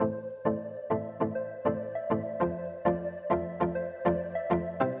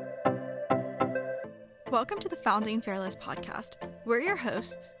Welcome to the Founding Fearless podcast. We're your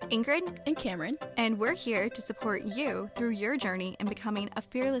hosts, Ingrid and Cameron, and we're here to support you through your journey in becoming a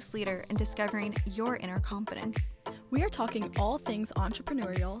fearless leader and discovering your inner confidence. We are talking all things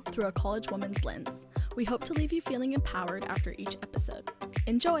entrepreneurial through a college woman's lens. We hope to leave you feeling empowered after each episode.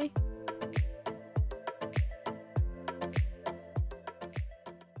 Enjoy!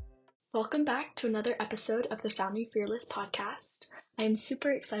 Welcome back to another episode of the Founding Fearless podcast. I am super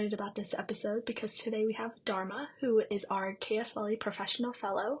excited about this episode because today we have Darma, who is our WELI Professional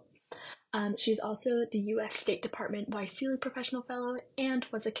Fellow. She's also the U.S. State Department WELI Professional Fellow and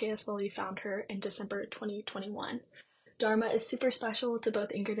was a WELI FoundHER in December 2021. Darma is super special to both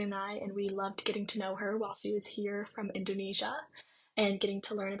Ingrid and I, and we loved getting to know her while she was here from Indonesia and getting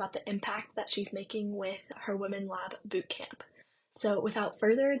to learn about the impact that she's making with her Women Lab Bootcamp. So without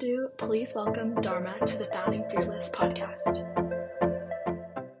further ado, please welcome Darma to the Founding Fearless podcast.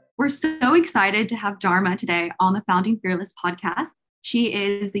 We're so excited to have Darma today on the Founding Fearless podcast. She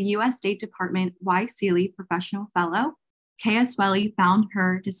is the U.S. State Department WELI Professional Fellow, WELI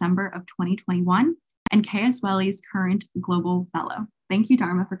FoundHER December of 2021, and WELI's current Global Fellow. Thank you,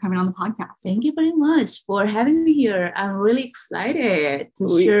 Darma, for coming on the podcast. Thank you very much for having me here. I'm really excited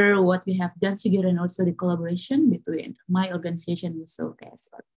to share what we have done together and also the collaboration between my organization with WELI.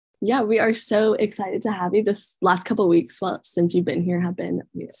 Yeah, we are so excited to have you. This last couple of weeks, since you've been here, have been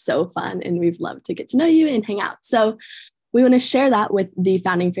so fun, and we've loved to get to know you and hang out. So we want to share that with the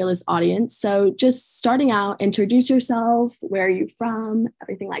Founding Fearless audience. So just starting out, introduce yourself, where are you from,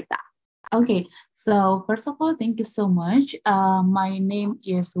 everything like that. Okay, so first of all, thank you so much. My name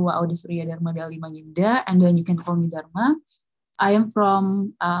is Surya Darma Dali Maginda, and then you can call me Darma. I am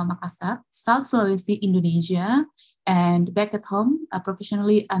from Makassar, South Sulawesi, Indonesia. And back at home,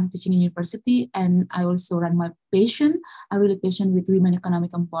 professionally, I'm teaching in university, and I also run my passion. I'm really passionate with women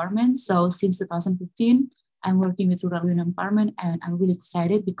economic empowerment. So since 2015, I'm working with rural women empowerment, and I'm really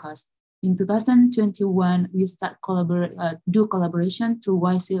excited because in 2021, we start do collaboration through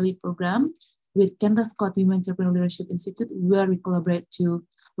WELI program with Kendra Scott Women Entrepreneurial Leadership Institute, where we collaborate to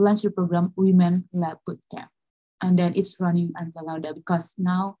launch the program Women Lab Bootcamp. And then it's running until now because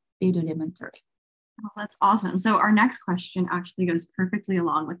now they do the mentoring. Oh, that's awesome. So our next question actually goes perfectly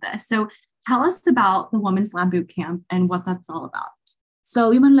along with this. So tell us about the Women's Lab Bootcamp and what that's all about. So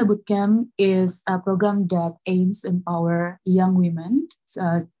Women Lab Bootcamp is a program that aims to empower young women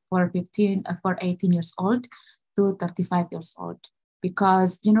for 18 years old to 35 years old.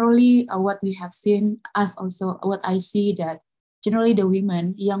 Because generally what we have seen as also what I see that generally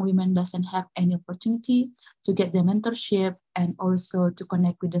the young women doesn't have any opportunity to get the mentorship and also to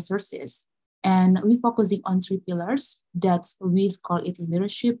connect with the sources. And we're focusing on 3 pillars that we call it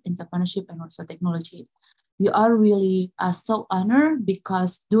leadership, entrepreneurship, and also technology. We are really so honored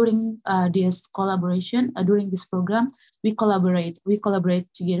because during this collaboration, during this program, we collaborate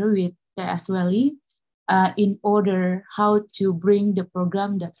together with WELI in order how to bring the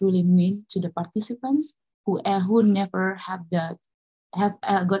program that really mean to the participants who never have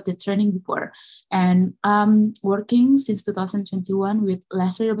got the training before. And working since 2021 with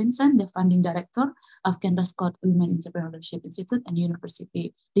Leslie Robinson, the founding director of Kendra Scott Women Entrepreneurial Leadership Institute and the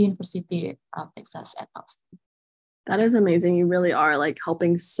University of Texas at Austin. That is amazing. You really are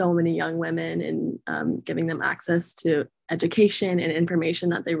helping so many young women and giving them access to education and information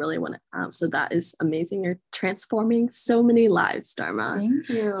that they really want to have. So that is amazing. You're transforming so many lives, Darma. Thank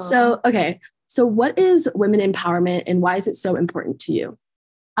you. So what is women empowerment and why is it so important to you?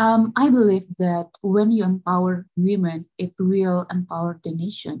 I believe that when you empower women, it will empower the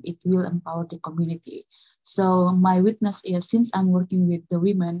nation. It will empower the community. So my witness is since I'm working with the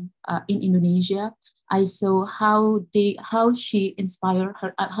women in Indonesia, I saw how she inspired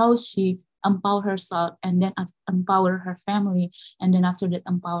her, how she empower herself and then empower her family. And then after that,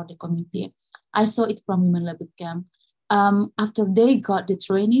 empower the community. I saw it from Women Lab Bootcamp. After they got the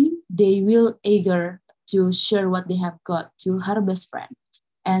training, they will eager to share what they have got to her best friend.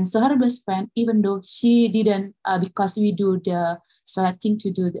 And so her best friend, even though she didn't, because we do the selecting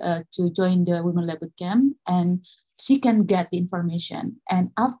to join the Women Lab Bootcamp, and she can get the information.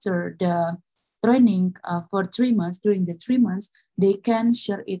 And after the training for 3 months, during the 3 months, they can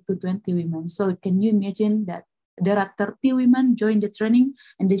share it to 20 women. So can you imagine that there are 30 women join the training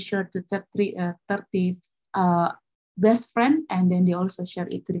and they share to 30 best friend, and then they also share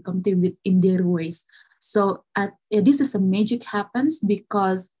it to the community in their ways. So this is a magic happens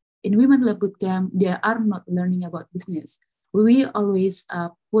because in Women Lab Bootcamp, they are not learning about business. We always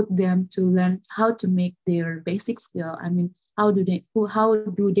put them to learn how to make their basic skill. I mean, how do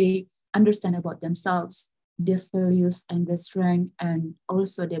they understand about themselves? their values and their strength and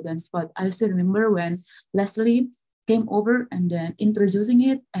also their blind spot. I still remember when Leslie came over and then introducing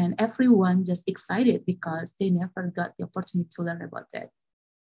it, and everyone just excited because they never got the opportunity to learn about that.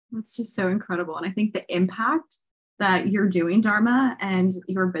 That's just so incredible. And I think the impact that you're doing, Darma, and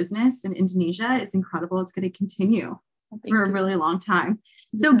your business in Indonesia is incredible. It's going to continue for a really long time.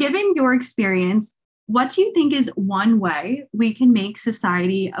 So given your experience, what do you think is one way we can make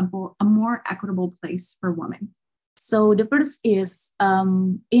society a more equitable place for women? So the first is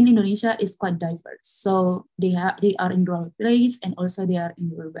in Indonesia is quite diverse. So they are in rural place and also they are in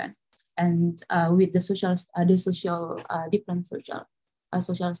the urban, and with the different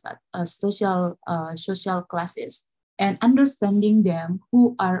social classes, and understanding them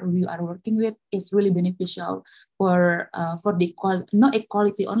we are working with is really beneficial for the not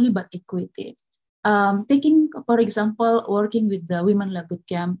equality only but equity. Taking for example, working with the women lab boot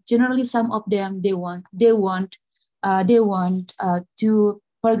camp, generally some of them they want to,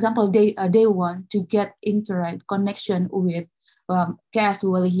 for example, they want to get into right connection with CAS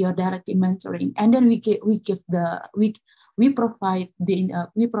WELI here directly mentoring, and then we provide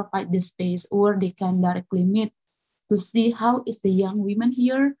the space where they can directly meet to see how is the young women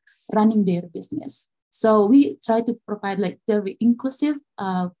here running their business. So we try to provide like very inclusive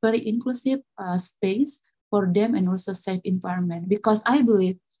space for them and also safe environment, because I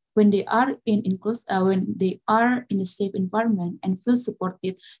believe when they are in a safe environment and feel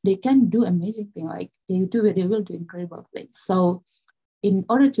supported, they can do amazing things. Like they will do incredible things. So in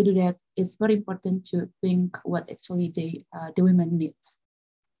order to do that, it's very important to think what actually the women needs.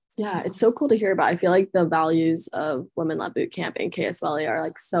 Yeah, it's so cool to hear about. I feel like the values of Women Lab Bootcamp and KSWELI are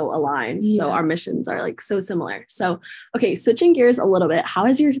like so aligned. Yeah. So our missions are like so similar. So, okay, switching gears a little bit, how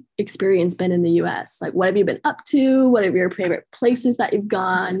has your experience been in the US? Like, what have you been up to? What are your favorite places that you've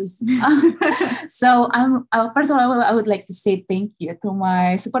gone? So first of all, I would like to say thank you to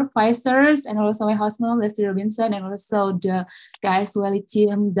my supervisors and also my husband, Leslie Robinson, and also the KSWELI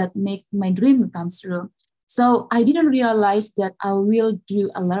team that make my dream come true. So I didn't realize that I will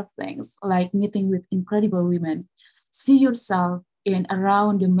do a lot of things like meeting with incredible women. See yourself in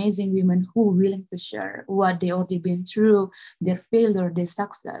around amazing women who are willing to share what they already been through, their failure, their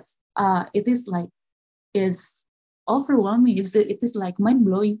success. It is overwhelming. It is like mind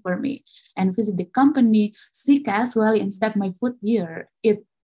blowing for me. And visit the company, see KSWELI and step my foot here.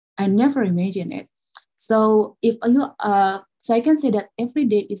 I never imagined it. So so I can say that every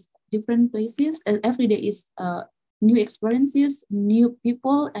day is different places, and every day is new experiences, new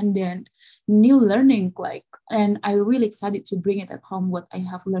people, and then new learning. And I'm really excited to bring it at home, what I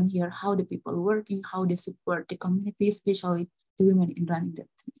have learned here, how the people working, how they support the community, especially the women in running their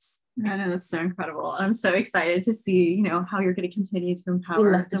business. I know, that's so incredible. I'm so excited to see, how you're going to continue to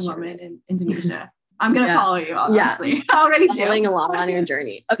empower the women in Indonesia. I'm going to follow you, obviously. Yeah. Already following along on your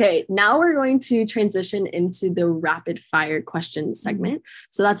journey. Okay, now we're going to transition into the rapid fire questions segment.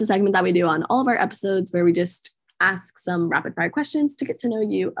 So that's a segment that we do on all of our episodes where we just ask some rapid fire questions to get to know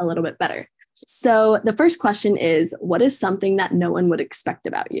you a little bit better. So the first question is, what is something that no one would expect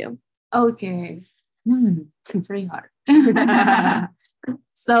about you? Okay. It's very hard.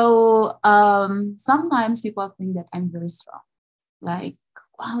 So sometimes people think that I'm very strong. Like,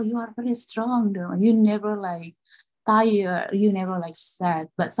 wow, you are very strong, though. You never tired, you never sad.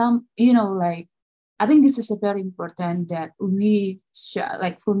 But I think this is a very important that we show,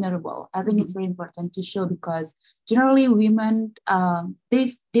 vulnerable. I think it's very important to show, because generally women, they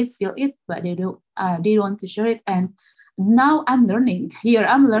feel it, but they don't want to show it. And now I'm learning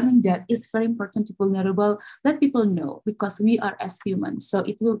that it's very important to be vulnerable, let people know, because we are as humans. So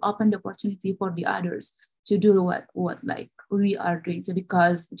it will open the opportunity for the others to do what we are doing. So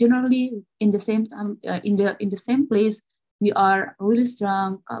because generally in the same time, in the same place, we are really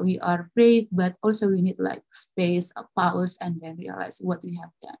strong, we are brave, but also we need space, a pause, and then realize what we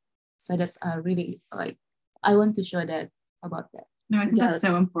have done. So that's really I want to show that about that. No, I think that's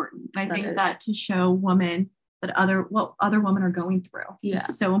so important. I think that to show women that what other women are going through. Yeah.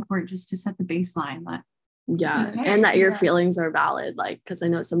 It's so important just to set the baseline that and that your feelings are valid, because I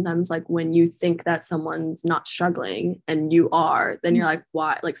know sometimes when you think that someone's not struggling and you are, then you're like,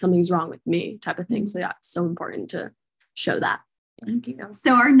 why, something's wrong with me type of thing. So yeah, it's so important to show that. Thank you.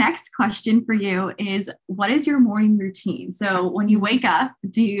 So our next question for you is, what is your morning routine? So when you wake up,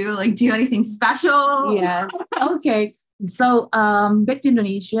 do you do anything special? Yeah. Okay. So back to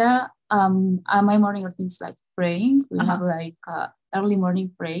Indonesia, my morning routine is praying. We have early morning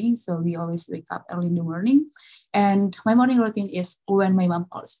praying, so we always wake up early in the morning. And my morning routine is when my mom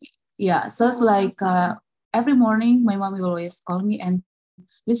calls me. Yeah, so it's every morning my mom will always call me and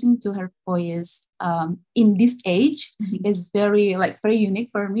listening to her voice in this age is very unique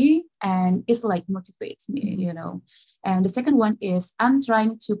for me, and it's like motivates me, you know. And the second one is I'm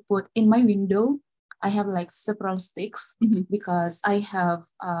trying to put in my window. I have like several sticks because I have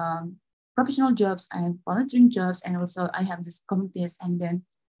professional jobs and volunteering jobs, and also I have this committees, and then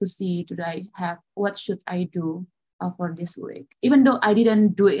to see do I have what should I do for this week. Even though I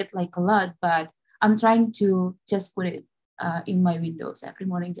didn't do it like a lot, but I'm trying to just put it in my windows every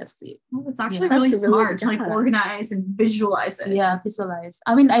morning, just see. Well, it's actually really smart to like organize and visualize it. Yeah, visualize.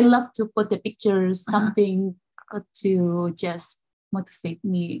 I mean, I love to put the pictures, something to just motivate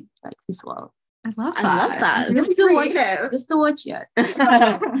me, like visual. I love that. It's really creative. Just to watch it.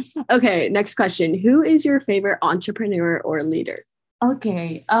 Okay, next question. Who is your favorite entrepreneur or leader?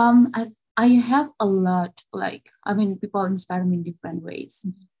 Okay. I have a lot, people inspire me in different ways.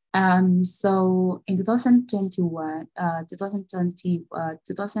 So in 2021,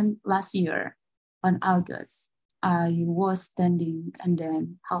 last year on August, I was standing and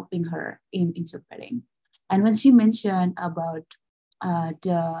then helping her in interpreting. And when she mentioned about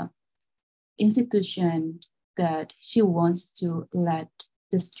the institution that she wants to let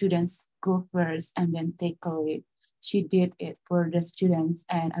the students go first and then take a lead, she did it for the students,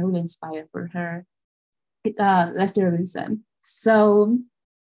 and I really inspired for her. Lester Robinson. So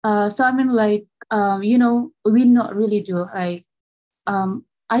I mean, we not really do I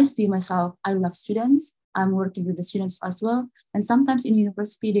see myself. I love students. I'm working with the students as well, and sometimes in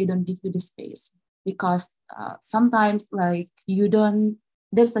university they don't give you the space because sometimes you don't.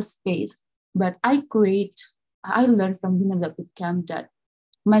 There's a space, but I learned from Women Lab Bootcamp that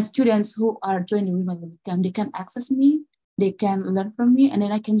my students who are joining Women Lab Bootcamp, they can access me, they can learn from me, and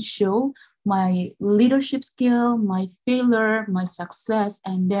then I can show my leadership skill, my failure, my success,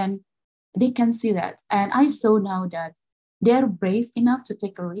 and then they can see that. And I saw now that they're brave enough to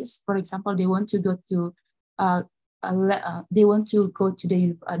take a risk. For example, they want to go to they want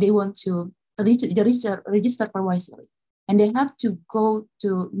to register for WELI, and they have to go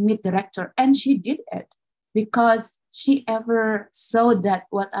to meet the rector, and she did it because she ever saw that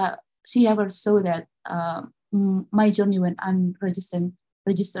my journey when I'm registered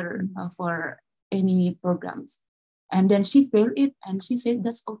for any programs, and then she failed it, and she said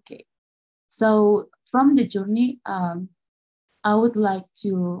that's okay. So from the journey, I would like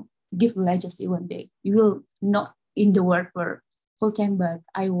to give legacy one day. You will not in the work for full time, but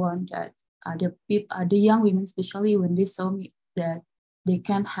I want that the young women, especially when they saw me, that they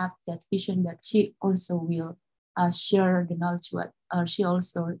can have that vision that she also will share the knowledge she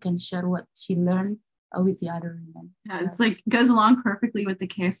also can share what she learned with the other women. Yeah, it's goes along perfectly with the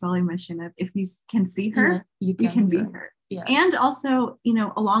KSWELI mission of if you can see her, you can be her. Yes. And also,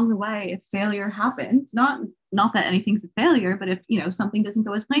 along the way, if failure happens, not that anything's a failure, but if something doesn't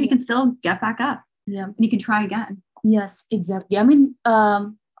go as planned, you can still get back up. Yeah, and you can try again. Yes, exactly. I mean,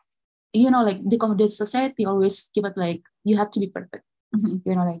 the society always give it you have to be perfect.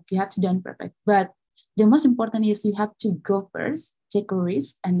 You have to done perfect. But the most important is you have to go first, take a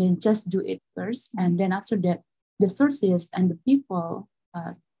risk, and then just do it first. And then after that, the sources and the people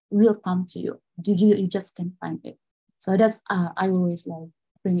will come to you. You just can find it. So that's I always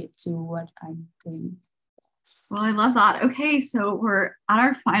bring it to what I'm doing. Well, I love that. Okay, so we're at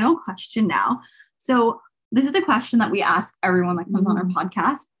our final question now. So this is a question that we ask everyone that comes on our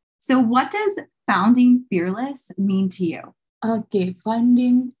podcast. So what does founding Fearless mean to you? Okay,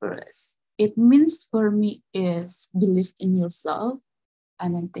 founding Fearless. It means for me is believe in yourself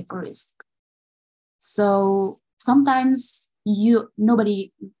and then take a risk. So sometimes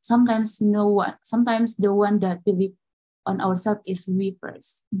sometimes the one that believe on ourselves is we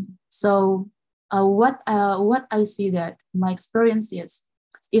first. So what I see that my experience is,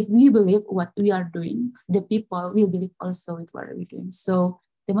 if we believe what we are doing, the people will believe also with what we're doing. So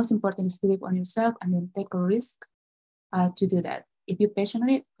the most important is believe on yourself and then take a risk to do that. If you're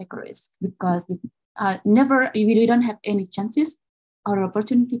passionate, take a risk, because we don't have any chances or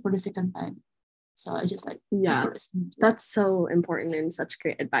opportunity for the second time. So I just take a risk. That's so important and such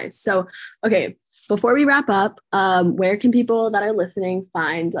great advice. So, okay, before we wrap up, where can people that are listening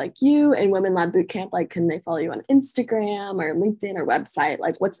find you and Women Lab Bootcamp? Can they follow you on Instagram or LinkedIn or website?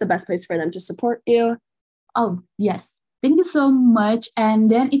 What's the best place for them to support you? Oh, yes. Thank you so much.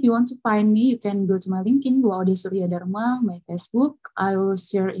 And then if you want to find me, you can go to my LinkedIn, Darma, my Facebook. I will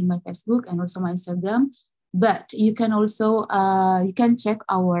share in my Facebook and also my Instagram. But you can also you can check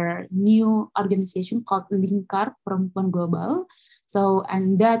our new organization called Lingkar Perempuan Global. So,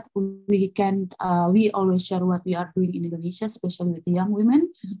 and that we always share what we are doing in Indonesia, especially with the young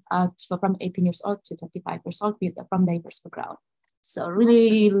women from 18 years old to 35 years old from diverse background. So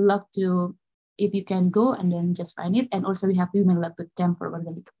really love to, if you can go and then just find it. And also we have Women Lab Bootcamp for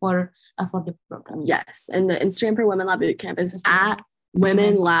the program. Yes, and the Instagram for Women Lab Bootcamp is at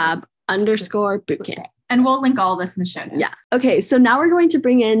womenlab_bootcamp. And we'll link all this in the show notes. Yeah. Okay, so now we're going to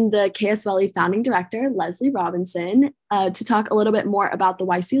bring in the KSWELI founding director, Leslie Robinson, to talk a little bit more about the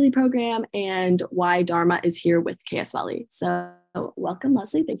WELI program and why Darma is here with KSWELI. So welcome,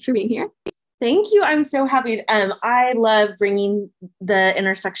 Leslie. Thanks for being here. Thank you. I'm so happy. I love bringing the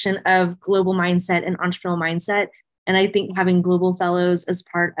intersection of global mindset and entrepreneurial mindset. And I think having global fellows as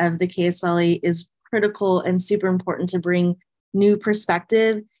part of the KSWELI is critical and super important to bring new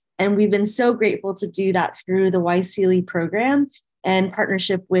perspective. And we've been so grateful to do that through the WELI program and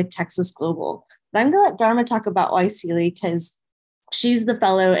partnership with Texas Global. But I'm going to let Darma talk about WELI because she's the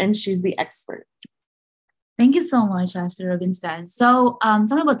fellow and she's the expert. Thank you so much, Mr. Robinson. So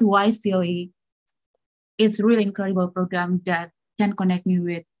talking about the WELI, it's a really incredible program that can connect me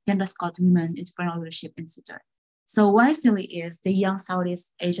with Kendra Scott Women Entrepreneurial Leadership Institute. So WELI is the Young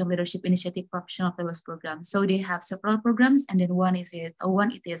Southeast Asian Leadership Initiative Professional Fellows Program. So they have several programs, and then one it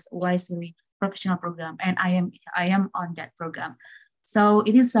is WELI Professional Program, and I am on that program. So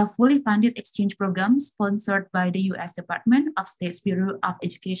it is a fully funded exchange program sponsored by the U.S. Department of State's Bureau of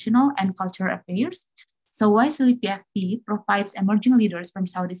Educational and Cultural Affairs. So WELI PFP provides emerging leaders from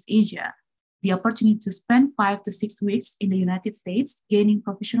Southeast Asia the opportunity to spend 5 to 6 weeks in the United States, gaining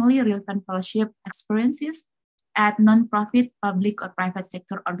professionally relevant fellowship experiences at nonprofit, public, or private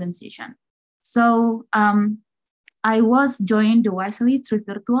sector organization. So I was joined the WELI through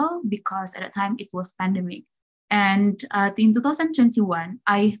virtual because at the time it was pandemic. And in 2021,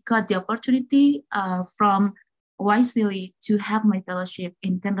 I got the opportunity from WELI to have my fellowship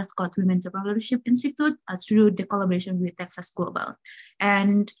in Kendra Scott Women Entrepreneurial Leadership Institute through the collaboration with Texas Global.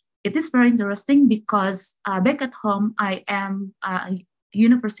 And it is very interesting because back at home, I am a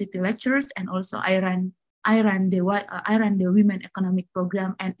university lecturer, and also I run the Women Economic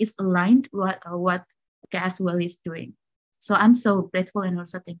Program, and it's aligned with what KSWELI is doing. So I'm so grateful and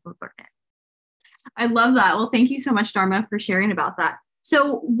also thankful for that. I love that. Well, thank you so much, Darma, for sharing about that.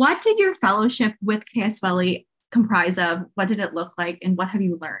 So what did your fellowship with KSWELI comprise of? What did it look like? And what have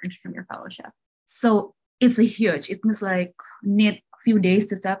you learned from your fellowship? So it's a huge, it was like need a few days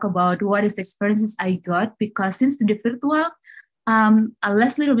to talk about what is the experiences I got, because since the virtual,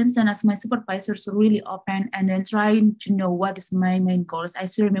 Leslie Robinson as my supervisor is really open and then trying to know what is my main goals. I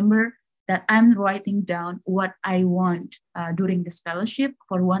still remember that I'm writing down what I want during this fellowship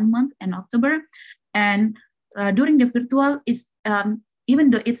for 1 month in October. And during the virtual,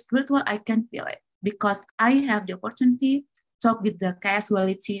 even though it's virtual, I can feel it because I have the opportunity to talk with the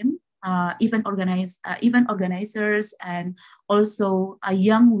KSWELI team, event organizers, and also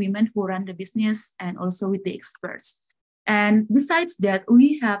young women who run the business, and also with the experts. And besides that,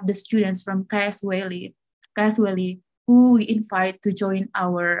 we have the students from KSWELI who we invite to join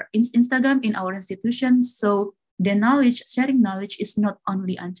our Instagram in our institution. So the sharing knowledge is not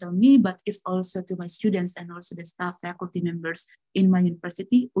only until me, but it's also to my students and also the staff faculty members in my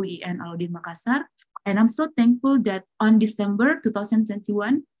university, UIN Alauddin Makassar. And I'm so thankful that on December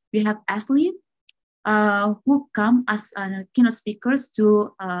 2021, we have Ashley, who come as keynote speakers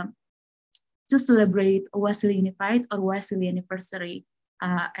to celebrate WELI Unified or WELI anniversary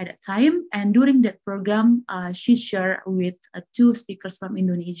at that time. And during that program, she shared with 2 speakers from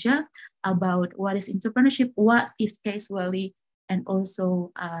Indonesia about what is entrepreneurship, what is KSWELI, and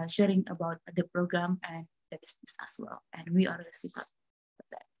also sharing about the program and the business as well. And we are really super for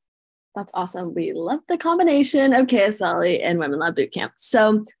that. That's awesome. We love the combination of KSWELI and Women Lab Bootcamp.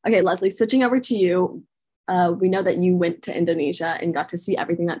 So, okay, Leslie, switching over to you. We know that you went to Indonesia and got to see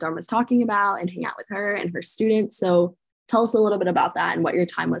everything that Darma's talking about and hang out with her and her students. So tell us a little bit about that and what your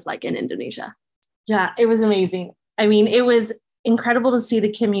time was like in Indonesia. Yeah, it was amazing. I mean, it was incredible to see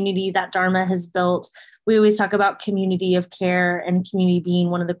the community that Darma has built. We always talk about community of care and community being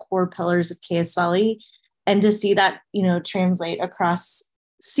one of the core pillars of KSWELI, and to see that, translate across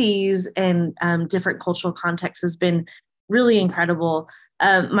seas and different cultural contexts has been really incredible.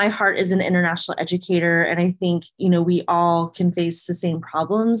 My heart is an international educator, and I think, we all can face the same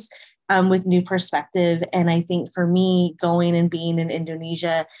problems with new perspective. And I think for me, going and being in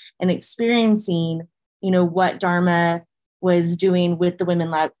Indonesia and experiencing, what Darma was doing with the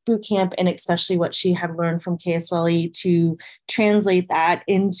Women Lab Bootcamp, and especially what she had learned from KSWELI, to translate that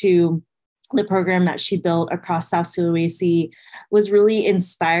into the program that she built across South Sulawesi was really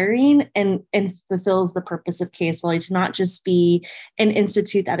inspiring and fulfills the purpose of KSWELI to not just be an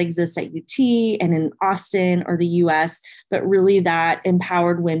institute that exists at UT and in Austin or the US, but really that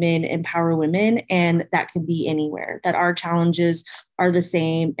empowered women empower women, and that can be anywhere, that our challenges are the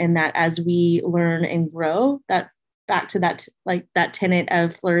same, and that as we learn and grow, that back to that, like that tenet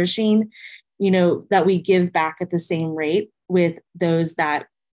of flourishing, that we give back at the same rate with those that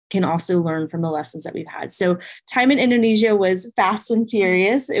can also learn from the lessons that we've had. So time in Indonesia was fast and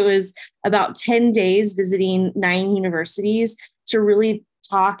furious. It was about 10 days visiting 9 universities to really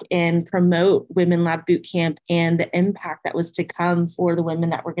talk and promote Women Lab Bootcamp and the impact that was to come for the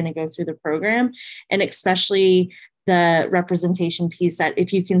women that were going to go through the program, and especially the representation piece that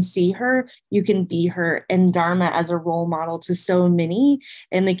if you can see her, you can be her. And Darma as a role model to so many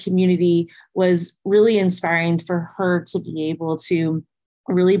in the community was really inspiring for her to be able to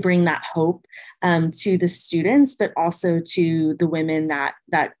really bring that hope to the students, but also to the women that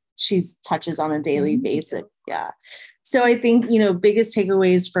she touches on a daily basis. Yeah. So I think, biggest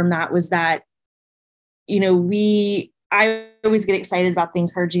takeaways from that was that, I always get excited about the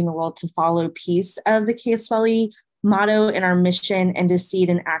encouraging the world to follow piece of the KSWELI motto and our mission, and to see it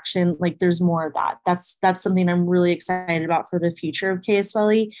in action. Like there's more of that. That's something I'm really excited about for the future of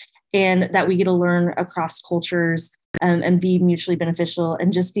KSWELI, and that we get to learn across cultures and be mutually beneficial,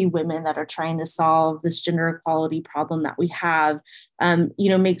 and just be women that are trying to solve this gender equality problem that we have,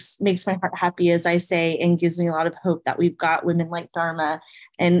 makes my heart happy, as I say, and gives me a lot of hope that we've got women like Darma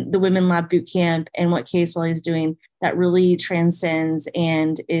and the Women Lab Bootcamp and what KSWELI is doing that really transcends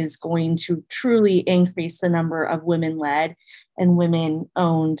and is going to truly increase the number of women-led and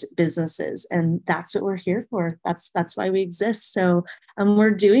women-owned businesses. And that's what we're here for. That's why we exist. So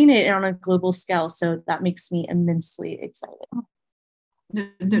we're doing it on a global scale. So that makes me immensely excited.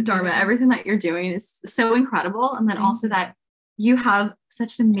 Darma, everything that you're doing is so incredible. And then also that you have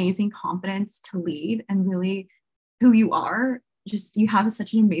such an amazing confidence to lead, and really who you are. Just you have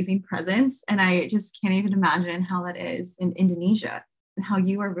such an amazing presence, and I just can't even imagine how that is in Indonesia, and how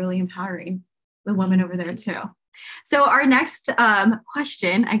you are really empowering the women over there too. So our next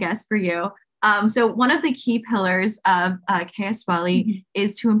question, I guess, for you. So one of the key pillars of KSWELI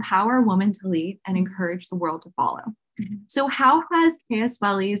is to empower women to lead and encourage the world to follow. So how has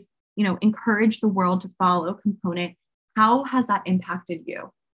KSWELI's, encourage the world to follow component, how has that impacted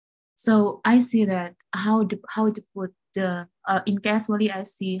you? So I see that how to put the in KSWELI, I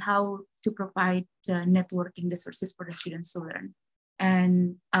see how to provide networking resources for the students to learn.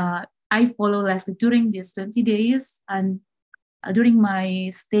 And I follow Leslie during these 20 days, and during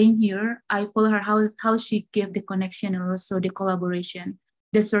my staying here, I follow her how she gave the connection and also the collaboration,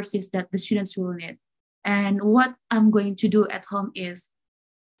 the sources that the students will need. And what I'm going to do at home is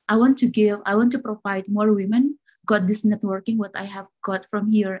I want to provide more women got this networking, what I have got from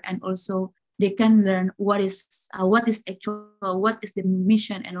here, and also they can learn what is the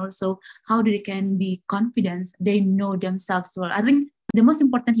mission, and also how they can be confident, they know themselves well. I think the most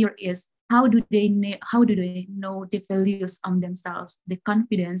important here is how do they know the values on themselves, the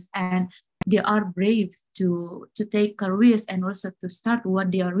confidence, and they are brave to take a risk and also to start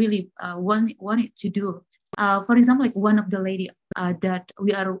what they are really wanted to do. For example, like one of the lady that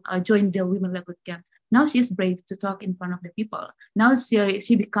we are joined the Women Lab Bootcamp. Now she is brave to talk in front of the people. Now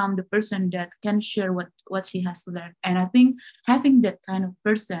she become the person that can share what she has learned. And I think having that kind of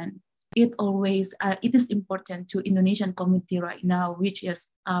person, it is important to Indonesian community right now, which is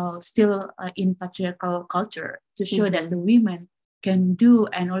still in patriarchal culture, to show that the women can do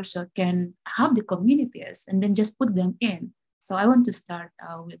and also can have the communities and then just put them in. So I want to start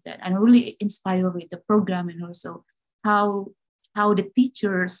with that. I'm really inspired with the program, and also how the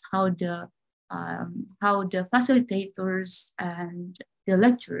teachers, how the facilitators and the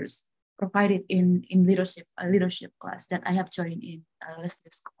lecturers provided in leadership class that I have joined in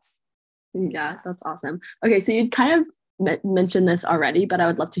Leslie's class. Yeah, that's awesome. Okay, so you kind of mentioned this already, but I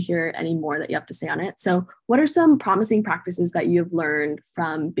would love to hear any more that you have to say on it. So what are some promising practices that you've learned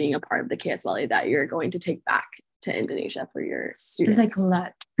from being a part of the KSWELI that you're going to take back to Indonesia for your students? It's like a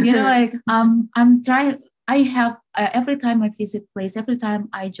lot. I'm trying. I have every time I visit place, every time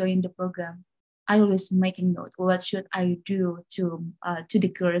I join the program, I always making note. What should I do to the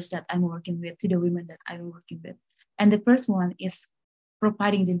girls that I'm working with, to the women that I'm working with? And the first one is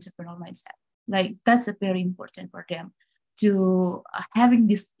providing the entrepreneurial mindset. Like that's very important for them to having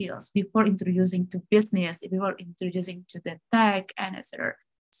these skills before introducing to business, before introducing to the tech and etc.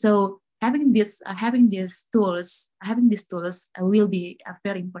 So having these tools will be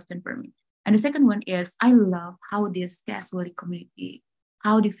very important for me. And the second one is I love how this KSWELI community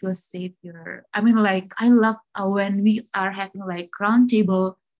how they feel safe here. I mean, like, I love when we are having like round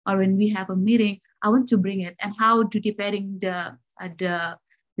table or when we have a meeting, I want to bring it. And how to debating the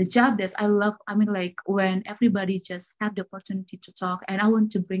job desk. I love, I mean, like when everybody just have the opportunity to talk, and I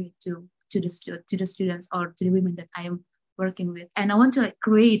want to bring it to the students or to the women that I am working with. And I want to like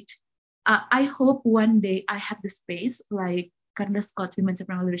create, I hope one day I have the space like Karna Scott Women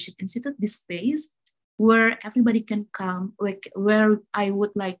Entrepreneurial Leadership Institute, this space where everybody can come, like where I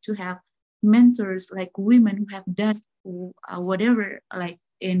would like to have mentors, like women who have done whatever, like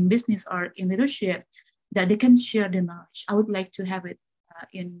in business or in leadership, that they can share the knowledge. I would like to have it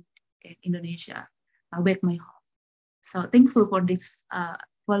in Indonesia, back my home. So thankful for this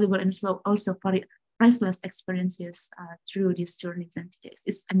valuable and also for priceless experiences through this journey 20 days.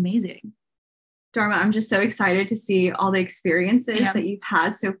 It's amazing. Darma, I'm just so excited to see all the experiences that you've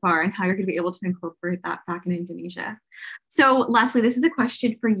had so far and how you're going to be able to incorporate that back in Indonesia. So Leslie, this is a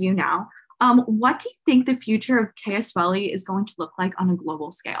question for you now. What do you think the future of KSWELI is going to look like on a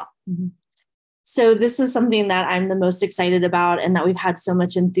global scale? Mm-hmm. So this is something that I'm the most excited about and that we've had so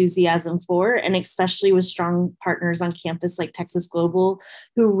much enthusiasm for, and especially with strong partners on campus like Texas Global,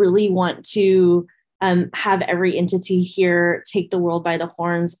 who really want to have every entity here take the world by the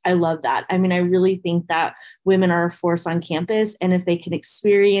horns. I love that. I mean, I really think that women are a force on campus, and if they can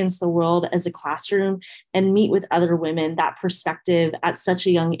experience the world as a classroom and meet with other women, that perspective at such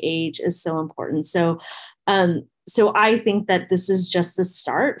a young age is so important. So I think that this is just the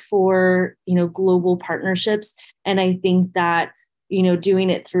start for, global partnerships. And I think that,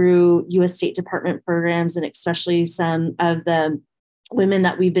 doing it through U.S. State Department programs, and especially some of the women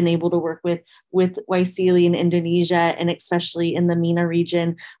that we've been able to work with WELI in Indonesia, and especially in the MENA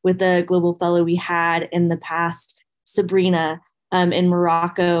region with the global fellow we had in the past, Sabrina, in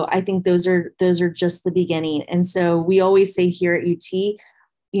Morocco. I think those are just the beginning. And so we always say here at UT,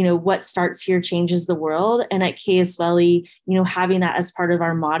 what starts here changes the world. And at KSWELI, having that as part of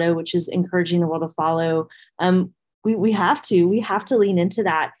our motto, which is encouraging the world to follow, we have to lean into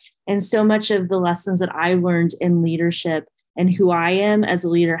that. And so much of the lessons that I learned in leadership and who I am as a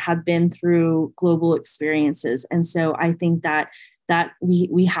leader have been through global experiences. And so I think that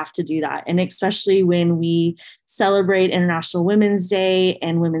we have to do that. And especially when we celebrate International Women's Day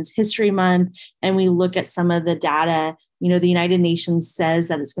and Women's History Month, and we look at some of the data, the United Nations says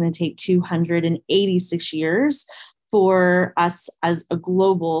that it's going to take 286 years for us as a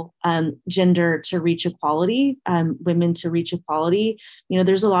global gender to reach equality, women to reach equality.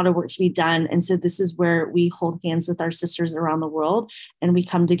 There's a lot of work to be done. And so this is where we hold hands with our sisters around the world, and we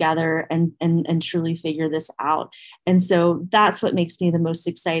come together and truly figure this out. And so that's what makes me the most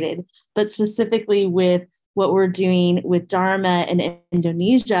excited. But specifically with what we're doing with Darma in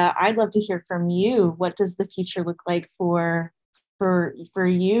Indonesia, I'd love to hear from you. What does the future look like for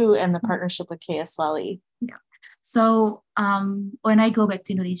you and the partnership with KSWELI? Yeah. So when I go back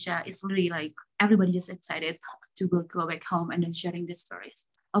to Indonesia, it's really like everybody just excited to go back home and then sharing the stories.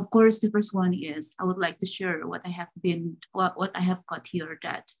 Of course, the first one is I would like to share what I have got here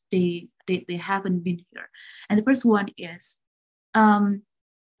that they haven't been here. And the first one is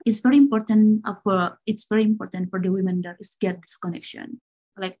it's very important for the women that is get this connection,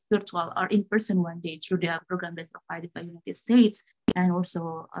 like virtual or in-person one day through the program that provided by United States and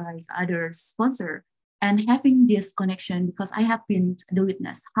also like other sponsor. And having this connection, because I have been the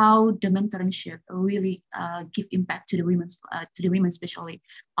witness how the mentorship really give impact to the women, especially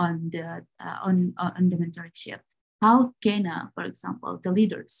on the mentorship. How Kena, for example, the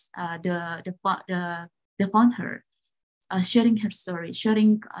leaders, the FoundHER, sharing her story,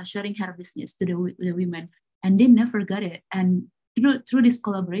 sharing her business to the women, and they never got it. And through this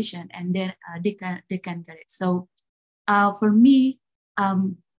collaboration, and then they can get it. So for me,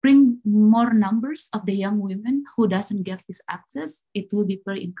 bring more numbers of the young women who doesn't get this access. It will be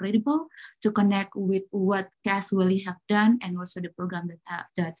very incredible to connect with what KSWELI have done, and also the program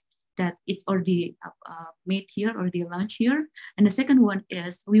that it's already made here, already launched here. And the second one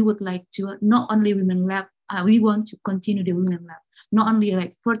is we would like to not only women lab, we want to continue the women lab, not only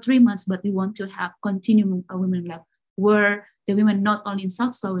like for 3 months, but we want to have continue a women lab where the women not only in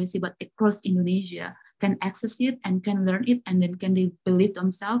South Sulawesi but across Indonesia can access it and can learn it, and then can they believe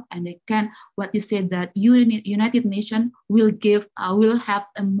themselves, and they can, what you said, that United Nations will have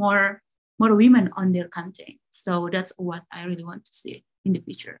a more women on their campaign. So that's what I really want to see in the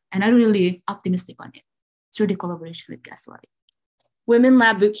future, and I'm really optimistic on it through the collaboration with KSWELI. Women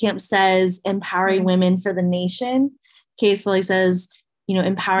Lab Bootcamp says empowering women for the nation. KSWELI says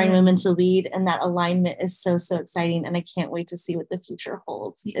empowering women to lead, and that alignment is so exciting, and I can't wait to see what the future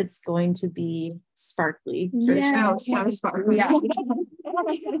holds. It's going to be sparkly. So sparkly. Yeah.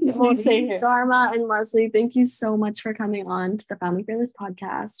 Darma and Leslie, thank you so much for coming on to the Founding Fearless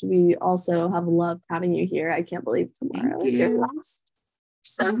podcast. We also have loved having you here. I can't believe tomorrow is your last.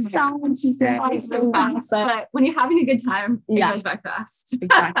 So fast, but when you're having a good time, it goes by fast.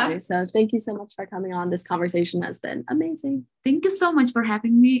 Exactly. So thank you so much for coming on. This conversation has been amazing. Thank you so much for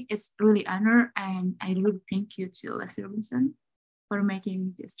having me. It's really an honor, and I really thank you to Leslie Robinson for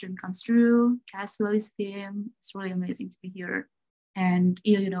making this dream come true. Cass Willis team, it's really amazing to be here, and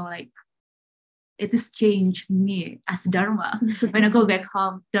like it has changed me as Dharma. When I go back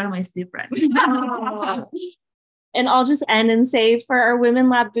home, Dharma is different. And I'll just end and say, for our Women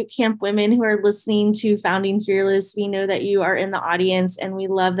Lab Bootcamp women who are listening to Founding Fearless, we know that you are in the audience, and we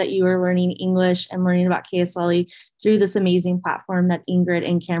love that you are learning English and learning about KSLE through this amazing platform that Ingrid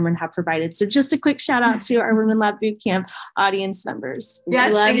and Cameron have provided. So just a quick shout out to our Women Lab Bootcamp audience members. Yes,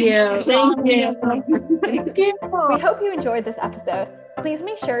 we love you. Thank you. Thank you. We hope you enjoyed this episode. Please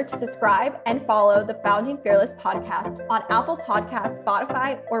make sure to subscribe and follow the Founding Fearless podcast on Apple Podcasts,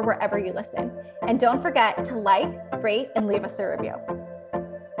 Spotify, or wherever you listen. And don't forget to like, rate, and leave us a review.